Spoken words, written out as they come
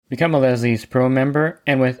Become a Leslie's Pro member,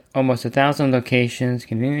 and with almost 1,000 locations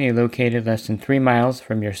conveniently located less than 3 miles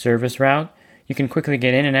from your service route, you can quickly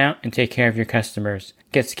get in and out and take care of your customers.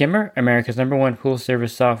 Get Skimmer, America's #1 pool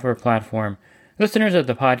service software platform. Listeners of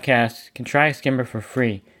the podcast can try Skimmer for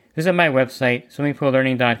free. Visit my website,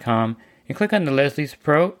 swimmingpoollearning.com, and click on the Leslie's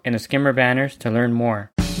Pro and the Skimmer banners to learn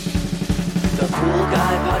more. The Pool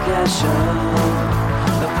Guy Podcast Show.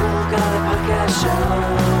 The Pool Guy Podcast Show.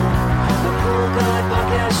 The Pool Guy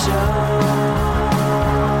Podcast Show.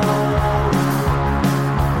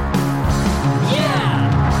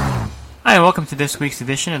 Yeah! Hi, and welcome to this week's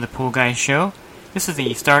edition of the Pool Guy Show. This is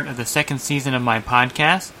the start of the second season of my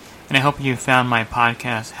podcast, and I hope you found my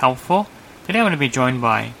podcast helpful. Today I'm going to be joined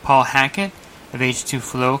by Paul Hackett of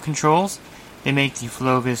H2Flow Controls. They make the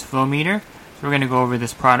FlowVis Flow Meter. So we're going to go over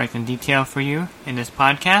this product in detail for you in this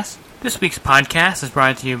podcast. This week's podcast is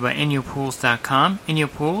brought to you by InyoPools.com.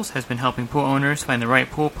 InyoPools has been helping pool owners find the right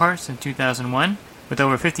pool parts since 2001. With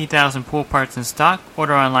over 50,000 pool parts in stock,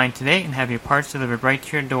 order online today and have your parts delivered right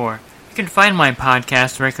to your door. You can find my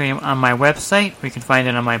podcast directly on my website, or you can find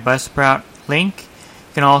it on my Buzzsprout link.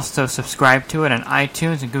 You can also subscribe to it on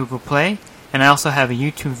iTunes and Google Play. And I also have a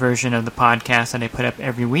YouTube version of the podcast that I put up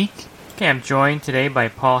every week. Okay, I'm joined today by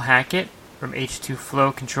Paul Hackett from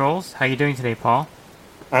H2Flow Controls. How are you doing today, Paul?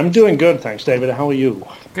 I'm doing good, thanks, David. How are you?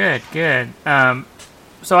 Good.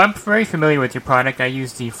 So I'm very familiar with your product. I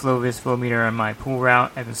use the FlowVis Flow Meter on my pool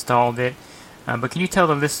route. I've installed it. But can you tell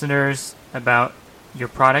the listeners about your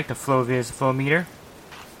product, the FlowVis Flow Meter?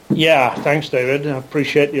 Yeah, thanks, David. I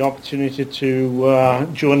appreciate the opportunity to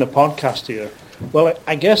join the podcast here. Well,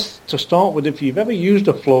 I guess to start with, if you've ever used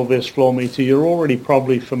a FlowVis Flow Meter, you're already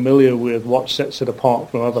probably familiar with what sets it apart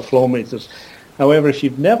from other flow meters. However, if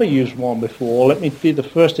you've never used one before, let me be the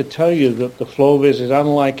first to tell you that the FlowVis is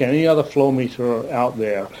unlike any other flow meter out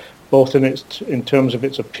there, both in terms of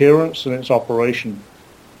its appearance and its operation.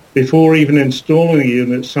 Before even installing the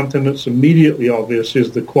unit, something that's immediately obvious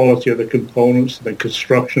is the quality of the components and the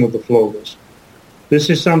construction of the FlowVis. This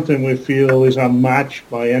is something we feel is unmatched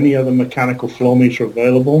by any other mechanical flow meter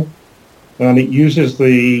available, and it uses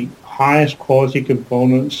the highest quality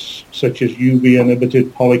components such as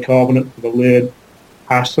UV-inhibited polycarbonate for the lid,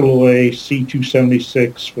 Hastellaway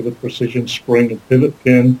C276 for the precision spring and pivot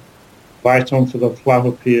pin, Viton for the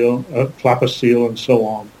flapper seal, and so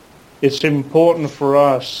on. It's important for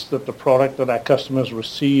us that the product that our customers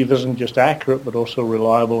receive isn't just accurate but also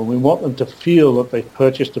reliable, and we want them to feel that they've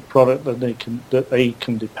purchased a product that they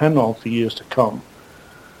can depend on for years to come.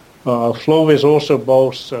 FlowVis also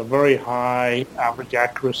boasts a very high average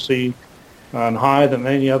accuracy and higher than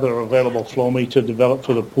any other available flow meter developed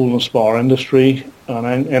for the pool and spa industry.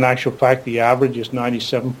 And in actual fact, the average is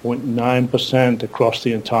 97.9% across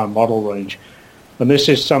the entire model range. And this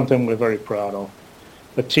is something we're very proud of.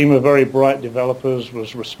 A team of very bright developers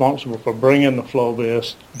was responsible for bringing the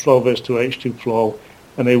FlowVis to H2Flow,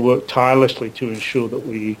 and they worked tirelessly to ensure that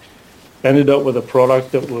we ended up with a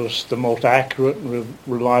product that was the most accurate and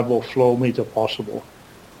reliable flow meter possible.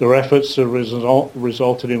 Their efforts have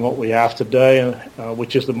resulted in what we have today,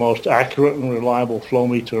 which is the most accurate and reliable flow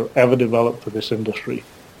meter ever developed for this industry.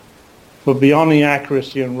 But beyond the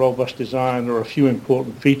accuracy and robust design, there are a few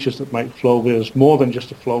important features that make FlowVis more than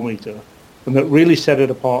just a flow meter, and that really set it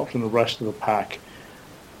apart from the rest of the pack.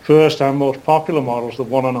 First, our most popular models, the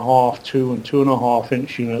 1.5, 2, and 2.5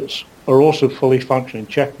 inch units, are also fully functioning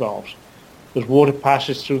check valves. As water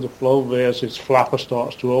passes through the FlowVis, its flapper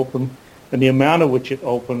starts to open, and the amount of which it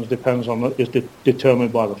opens is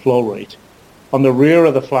determined by the flow rate. On the rear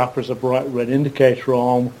of the flapper is a bright red indicator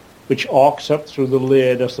arm, which arcs up through the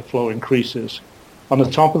lid as the flow increases. On the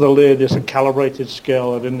top of the lid is a calibrated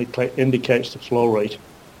scale that indicates the flow rate.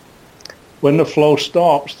 When the flow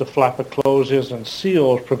stops, the flapper closes and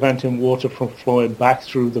seals, preventing water from flowing back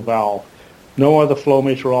through the valve. No other flow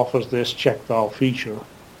meter offers this check valve feature.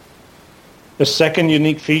 The second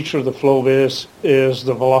unique feature of the FlowVis is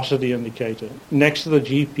the velocity indicator. Next to the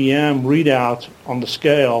GPM readout on the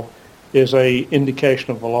scale is an indication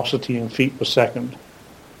of velocity in feet per second.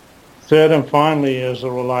 Third and finally is a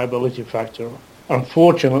reliability factor.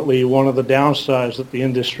 Unfortunately, one of the downsides that the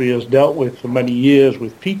industry has dealt with for many years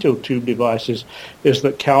with pitot tube devices is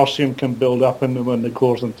that calcium can build up in them and they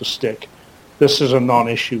cause them to stick. This is a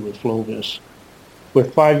non-issue with FlowVis. We're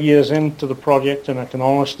 5 years into the project, and I can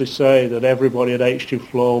honestly say that everybody at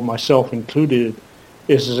H2Flow, myself included,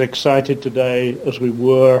 is as excited today as we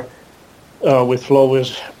were with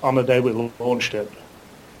FlowVis on the day we launched it.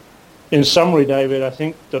 In summary, David, I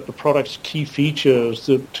think that the product's key features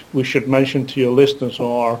that we should mention to your listeners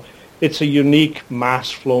are it's a unique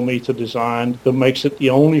mass flow meter design that makes it the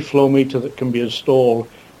only flow meter that can be installed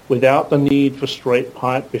without the need for straight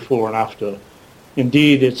pipe before and after.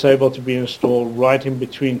 Indeed, it's able to be installed right in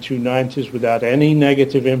between two 90s without any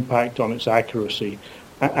negative impact on its accuracy.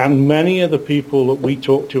 And many of the people that we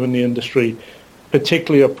talk to in the industry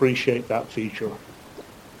particularly appreciate that feature.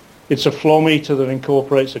 It's a flow meter that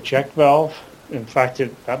incorporates a check valve. In fact,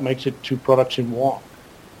 that makes it two products in one.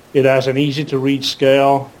 It has an easy-to-read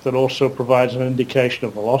scale that also provides an indication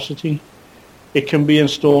of velocity. It can be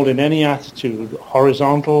installed in any attitude,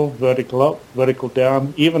 horizontal, vertical up, vertical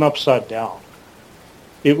down, even upside down.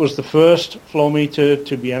 It was the first flow meter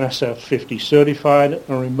to be NSF 50 certified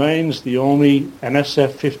and remains the only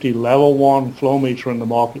NSF 50 level 1 flow meter in the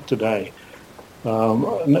market today.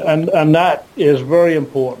 And that is very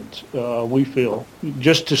important, we feel,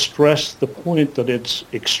 just to stress the point that it's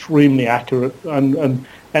extremely accurate. And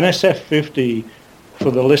NSF 50,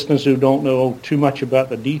 for the listeners who don't know too much about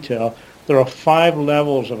the detail, there are 5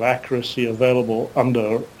 levels of accuracy available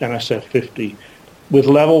under NSF 50, with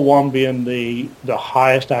level 1 being the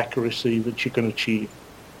highest accuracy that you can achieve.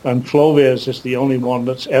 And FlowVis is the only one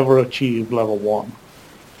that's ever achieved level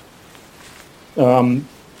 1.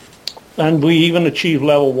 And we even achieve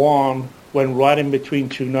level 1 when right in between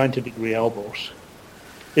two 90-degree elbows.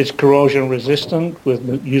 It's corrosion resistant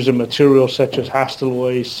with using materials such as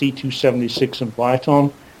Hastelloy, C276 and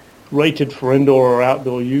Viton, rated for indoor or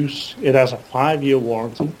outdoor use. It has a 5-year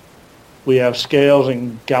warranty. We have scales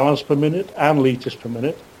in gallons per minute and liters per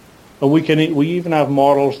minute. And we even have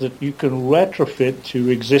models that you can retrofit to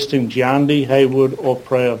existing Jandy, Hayward or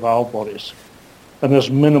Prayer valve bodies. And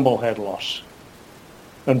there's minimal head loss.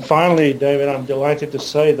 And finally, David, I'm delighted to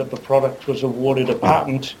say that the product was awarded a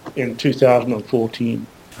patent in 2014.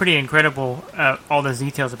 Pretty incredible, all those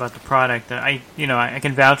details about the product. I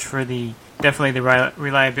can vouch for definitely the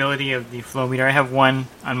reliability of the flow meter. I have one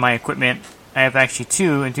on my equipment. I have actually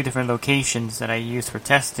 2 in 2 different locations that I use for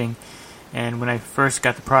testing. And when I first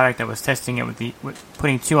got the product, I was testing it with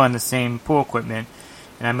putting 2 on the same pool equipment.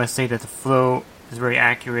 And I must say that the flow is very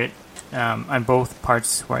accurate on both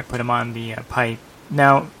parts where I put them on the pipe.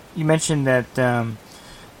 Now, you mentioned that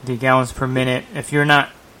the gallons per minute, if you're not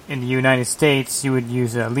in the United States, you would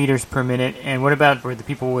use liters per minute. And what about for the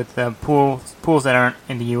people with pools that aren't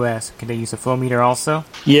in the U.S.? Can they use a flow meter also?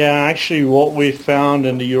 Yeah, actually what we found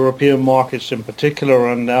in the European markets in particular,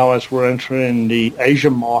 and now as we're entering the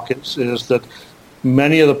Asian markets, is that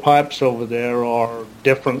many of the pipes over there are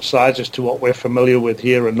different sizes to what we're familiar with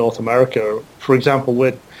here in North America. For example,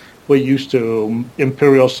 we're used to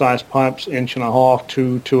imperial-sized pipes, 1.5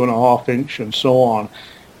 to 2.5 inch, and so on.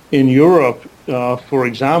 In Europe, for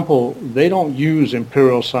example, they don't use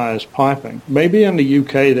imperial-sized piping. Maybe in the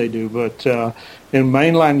UK they do, but in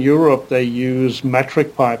mainland Europe they use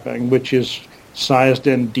metric piping, which is sized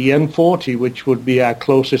in DN40, which would be our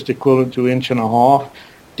closest equivalent to 1.5 inch,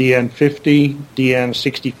 DN50,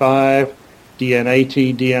 DN65,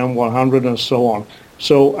 DN80, DN100, and so on.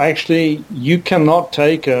 So actually, you cannot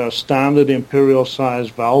take a standard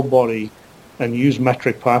imperial-sized valve body and use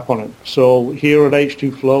metric pipe on it. So here at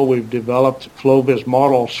H2Flow, we've developed FlowVis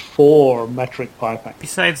models for metric piping.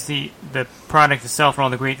 Besides the product itself and all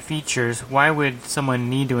the great features, why would someone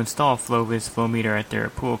need to install a FlowVis Flow Meter at their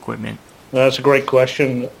pool equipment? That's a great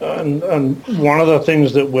question. And one of the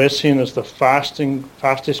things that we're seeing as the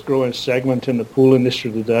fastest growing segment in the pool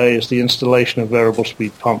industry today is the installation of variable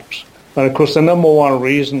speed pumps. And of course, the number one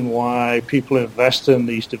reason why people invest in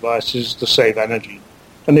these devices is to save energy.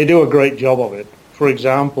 And they do a great job of it. For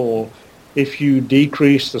example, if you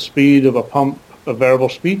decrease the speed of a variable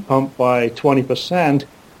speed pump by 20%,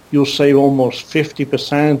 you'll save almost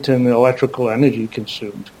 50% in the electrical energy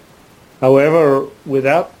consumed. However,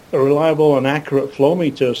 without a reliable and accurate flow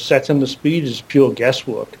meter, setting the speed is pure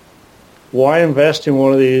guesswork. Why invest in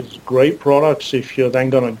one of these great products if you're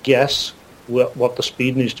then going to guess what the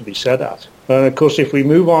speed needs to be set at? And of course, if we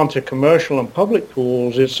move on to commercial and public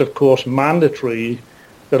pools, it's of course mandatory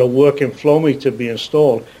that a working flow meter be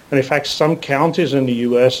installed. And in fact, some counties in the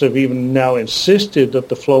U.S. have even now insisted that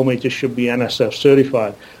the flow meter should be NSF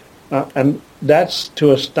certified. And that's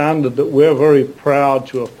to a standard that we're very proud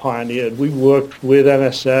to have pioneered. We worked with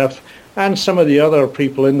NSF and some of the other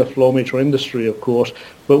people in the flow meter industry, of course,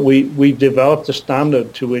 but we developed a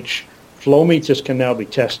standard to which flow meters can now be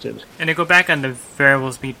tested. And to go back on the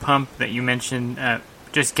variable speed pump that you mentioned,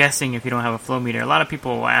 just guessing if you don't have a flow meter, a lot of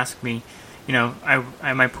people will ask me,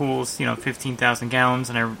 my pool's 15,000 gallons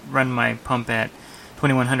and I run my pump at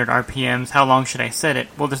 2100 RPMs. How long should I set it?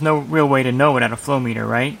 Well, there's no real way to know without a flow meter,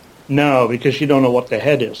 right? No, because you don't know what the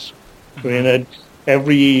head is. Mm-hmm. I mean,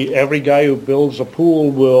 every guy who builds a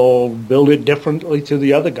pool will build it differently to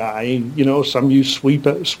the other guy. You know, some use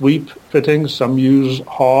sweep fittings, some use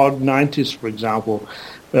hard 90s, for example.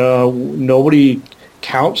 Nobody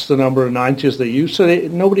counts the number of 90s they use, so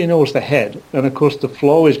nobody knows the head. And of course, the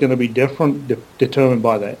flow is going to be different, determined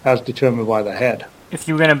by the head. If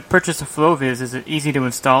you were going to purchase a FlowVis, is it easy to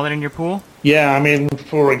install it in your pool? Yeah, I mean,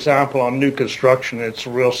 for example, on new construction, it's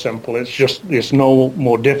real simple. It's no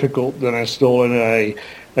more difficult than installing a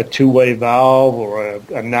two-way valve or a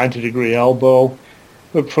 90-degree elbow.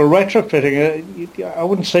 But for retrofitting, I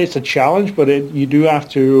wouldn't say it's a challenge, but you do have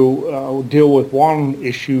to deal with one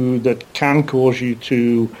issue that can cause you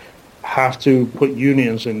to have to put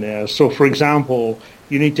unions in there. So, for example,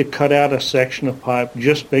 you need to cut out a section of pipe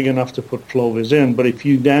just big enough to put FlowVis in. But if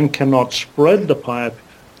you then cannot spread the pipe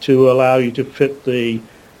to allow you to fit the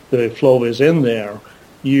FlowVis in there,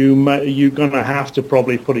 you're going to have to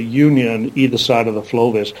probably put a union either side of the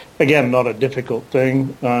FlowVis. Again, not a difficult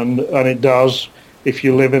thing, and it does. If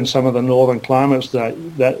you live in some of the northern climates, that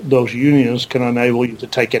those unions can enable you to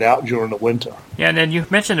take it out during the winter. Yeah, and then you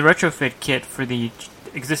mentioned the retrofit kit for the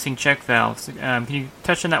existing check valves. Can you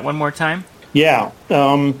touch on that one more time? Yeah.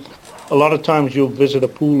 A lot of times you'll visit a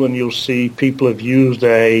pool and you'll see people have used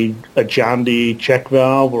a Jandy check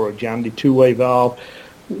valve or a Jandy two-way valve.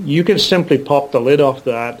 You can simply pop the lid off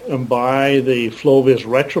that and buy the FlowVis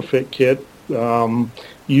retrofit kit.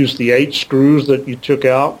 Use the 8 screws that you took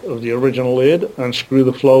out of the original lid and screw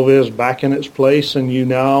the FlowVis back in its place, and you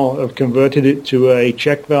now have converted it to a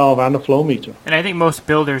check valve and a flow meter. And I think most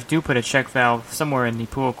builders do put a check valve somewhere in the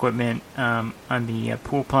pool equipment on the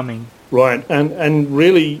pool plumbing. Right, and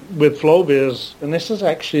really with FlowVis, and this is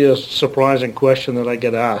actually a surprising question that I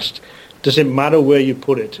get asked, does it matter where you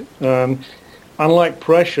put it? Unlike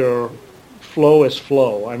pressure, flow is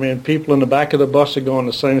flow. I mean, people in the back of the bus are going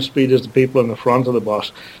the same speed as the people in the front of the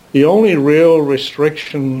bus. The only real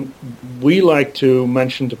restriction we like to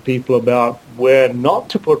mention to people about where not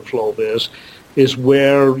to put FlowVis is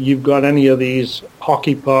where you've got any of these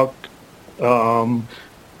hockey puck chlorine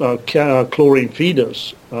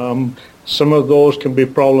feeders. Some of those can be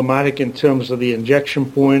problematic in terms of the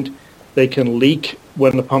injection point. They can leak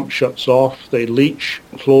when the pump shuts off. They leach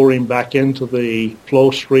chlorine back into the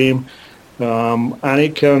flow stream. And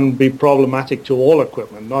it can be problematic to all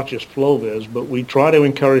equipment, not just FlowVis, but we try to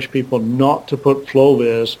encourage people not to put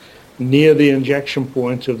FlowVis near the injection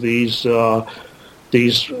point of these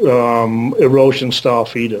erosion-style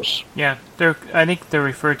feeders. Yeah, I think they're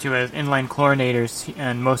referred to as inline chlorinators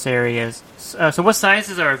in most areas. So what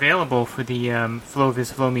sizes are available for the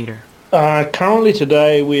FlowVis Flow Meter? Currently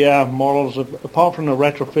today we have models, apart from the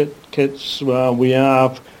retrofit kits, we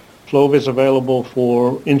have FlowVis available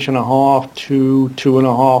for 1.5 to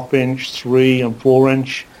 2.5 inch, 3 and 4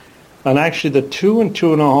 inch, and actually the 2 and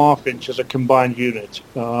 2.5 inch is a combined unit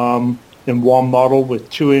in one model with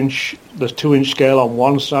the 2 inch scale on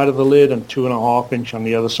one side of the lid and 2.5 inch on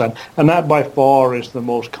the other side, and that by far is the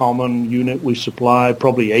most common unit we supply.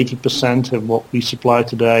 Probably 80% of what we supply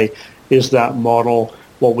today is that model,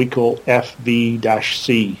 what we call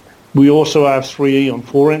FV-C. We also have 3 and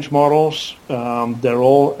 4 inch models. They're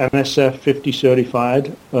all NSF 50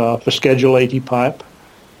 certified for Schedule 80 pipe,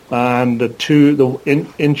 and the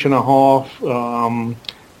 1.5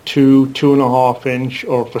 to 2.5 inch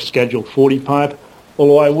or for Schedule 40 pipe.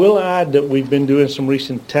 Although I will add that we've been doing some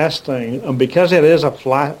recent testing, and because it is a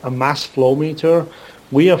mass flow meter,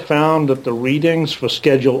 we have found that the readings for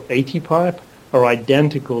Schedule 80 pipe are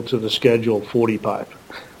identical to the Schedule 40 pipe.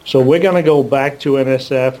 So we're going to go back to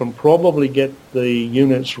NSF and probably get the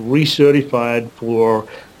units recertified for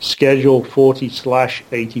Schedule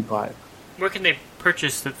 40/80 pipe. Where can they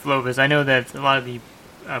purchase the FlowVis? I know that a lot of the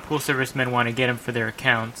pool servicemen want to get them for their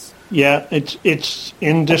accounts. Yeah, it's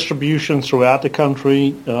in distribution throughout the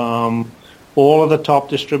country. All of the top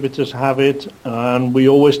distributors have it, and we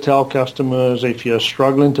always tell customers, if you're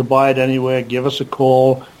struggling to buy it anywhere, give us a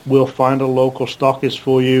call. We'll find a local stockist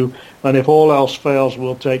for you, and if all else fails,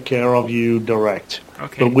 we'll take care of you direct.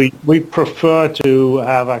 Okay. But we prefer to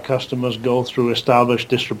have our customers go through established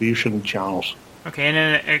distribution channels. Okay, and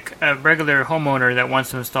then a regular homeowner that wants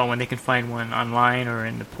to install one, they can find one online or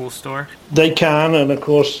in the pool store? They can, and of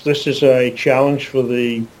course this is a challenge for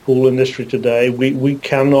the pool industry today. We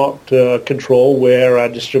cannot control where our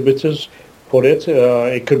distributors put it.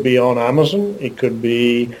 It could be on Amazon, it could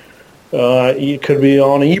be on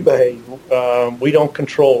eBay. We don't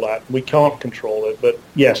control that. We can't control it. But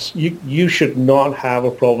yes, you should not have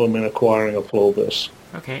a problem in acquiring a FlowVis.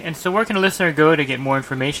 Okay, and so where can a listener go to get more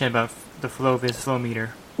information about the FlowVis Flow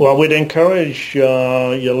Meter? Well, we'd encourage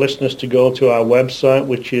your listeners to go to our website,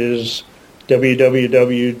 which is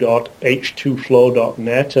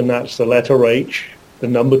www.h2flow.net, and that's the letter H, the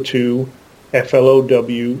number 2,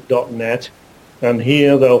 flow.net. And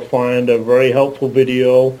here they'll find a very helpful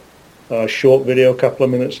video, a short video, a couple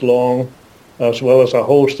of minutes long, as well as a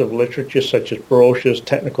host of literature such as brochures,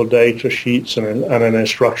 technical data sheets, and an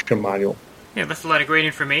instruction manual. Yeah, that's a lot of great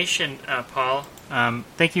information, Paul.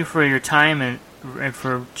 Thank you for your time and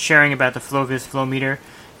for sharing about the FlowVis Flow Meter.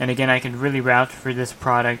 And again, I can really vouch for this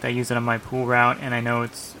product. I use it on my pool route, and I know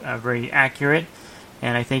it's very accurate.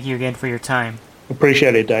 And I thank you again for your time.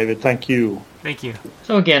 Appreciate it, David. Thank you. Thank you.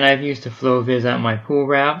 So again, I've used the FlowVis on my pool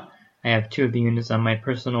route. I have 2 of the units on my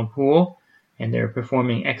personal pool, and they're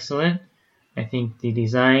performing excellent. I think the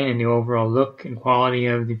design and the overall look and quality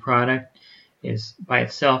of the product is by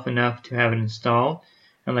itself enough to have it installed.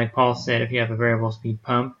 And like Paul said, if you have a variable speed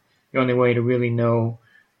pump, the only way to really know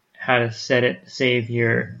how to set it to save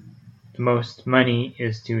the most money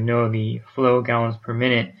is to know the flow gallons per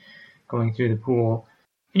minute going through the pool.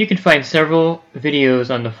 And you can find several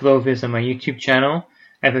videos on the FlowVis on my YouTube channel.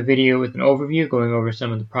 I have a video with an overview going over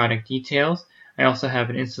some of the product details. I also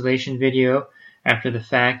have an installation video after the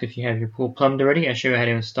fact. If you have your pool plumbed already, I show you how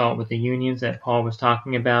to install it with the unions that Paul was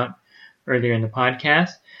talking about earlier in the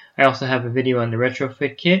podcast. I also have a video on the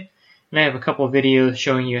retrofit kit, and I have a couple of videos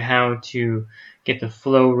showing you how to get the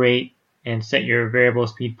flow rate and set your variable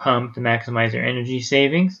speed pump to maximize your energy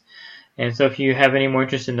savings. And so if you have any more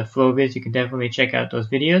interest in the FlowVis, you can definitely check out those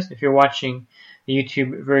videos. If you're watching the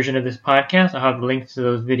YouTube version of this podcast, I'll have the links to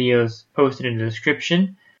those videos posted in the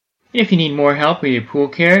description. And if you need more help with your pool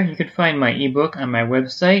care, you can find my ebook on my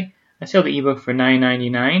website. I sell the ebook for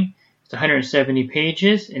 $9.99. It's 170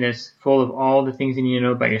 pages, and it's full of all the things you need to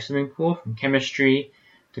know about your swimming pool, from chemistry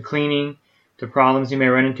to cleaning to problems you may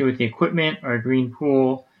run into with the equipment or a green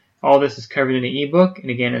pool. All this is covered in the ebook,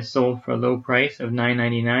 and again, it's sold for a low price of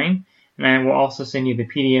 $9.99. And I will also send you the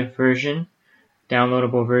PDF version,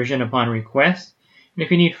 downloadable version, upon request. And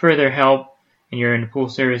if you need further help and you're in the pool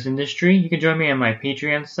service industry, you can join me on my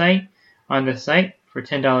Patreon site. On the site, for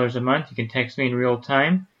 $10 a month, you can text me in real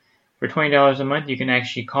time. For $20 a month, you can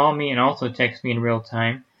actually call me and also text me in real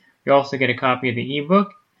time. You also get a copy of the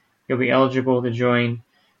ebook. You'll be eligible to join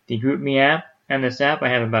the GroupMe app. On this app, I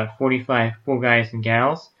have about 45 pool guys and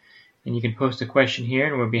gals. And you can post a question here,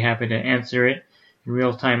 and we'll be happy to answer it in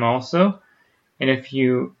real time also. And if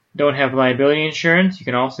you don't have liability insurance, you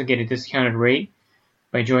can also get a discounted rate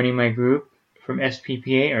by joining my group from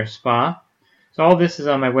SPPA or SPA. So all this is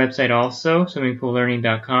on my website also,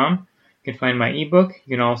 swimmingpoollearning.com. You can find my ebook.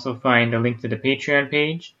 You can also find a link to the Patreon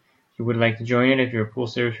page if you would like to join it if you're a pool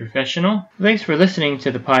service professional. Thanks for listening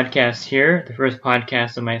to the podcast here, the first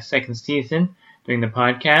podcast of my second season doing the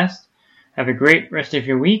podcast. Have a great rest of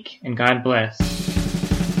your week, and God bless.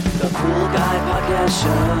 The Pool Guy Podcast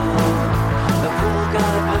Show. The Pool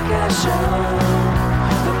Guy Podcast Show.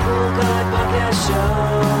 The Pool Guy Podcast Show.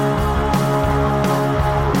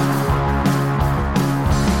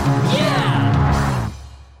 Yeah!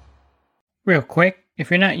 Real quick,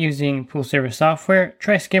 if you're not using pool service software,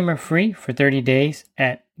 try Skimmer free for 30 days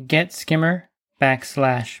at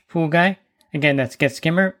getskimmer.com/poolguy. Again, that's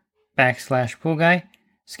getskimmer.com/poolguy.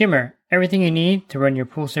 Skimmer, everything you need to run your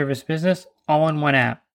pool service business all in one app.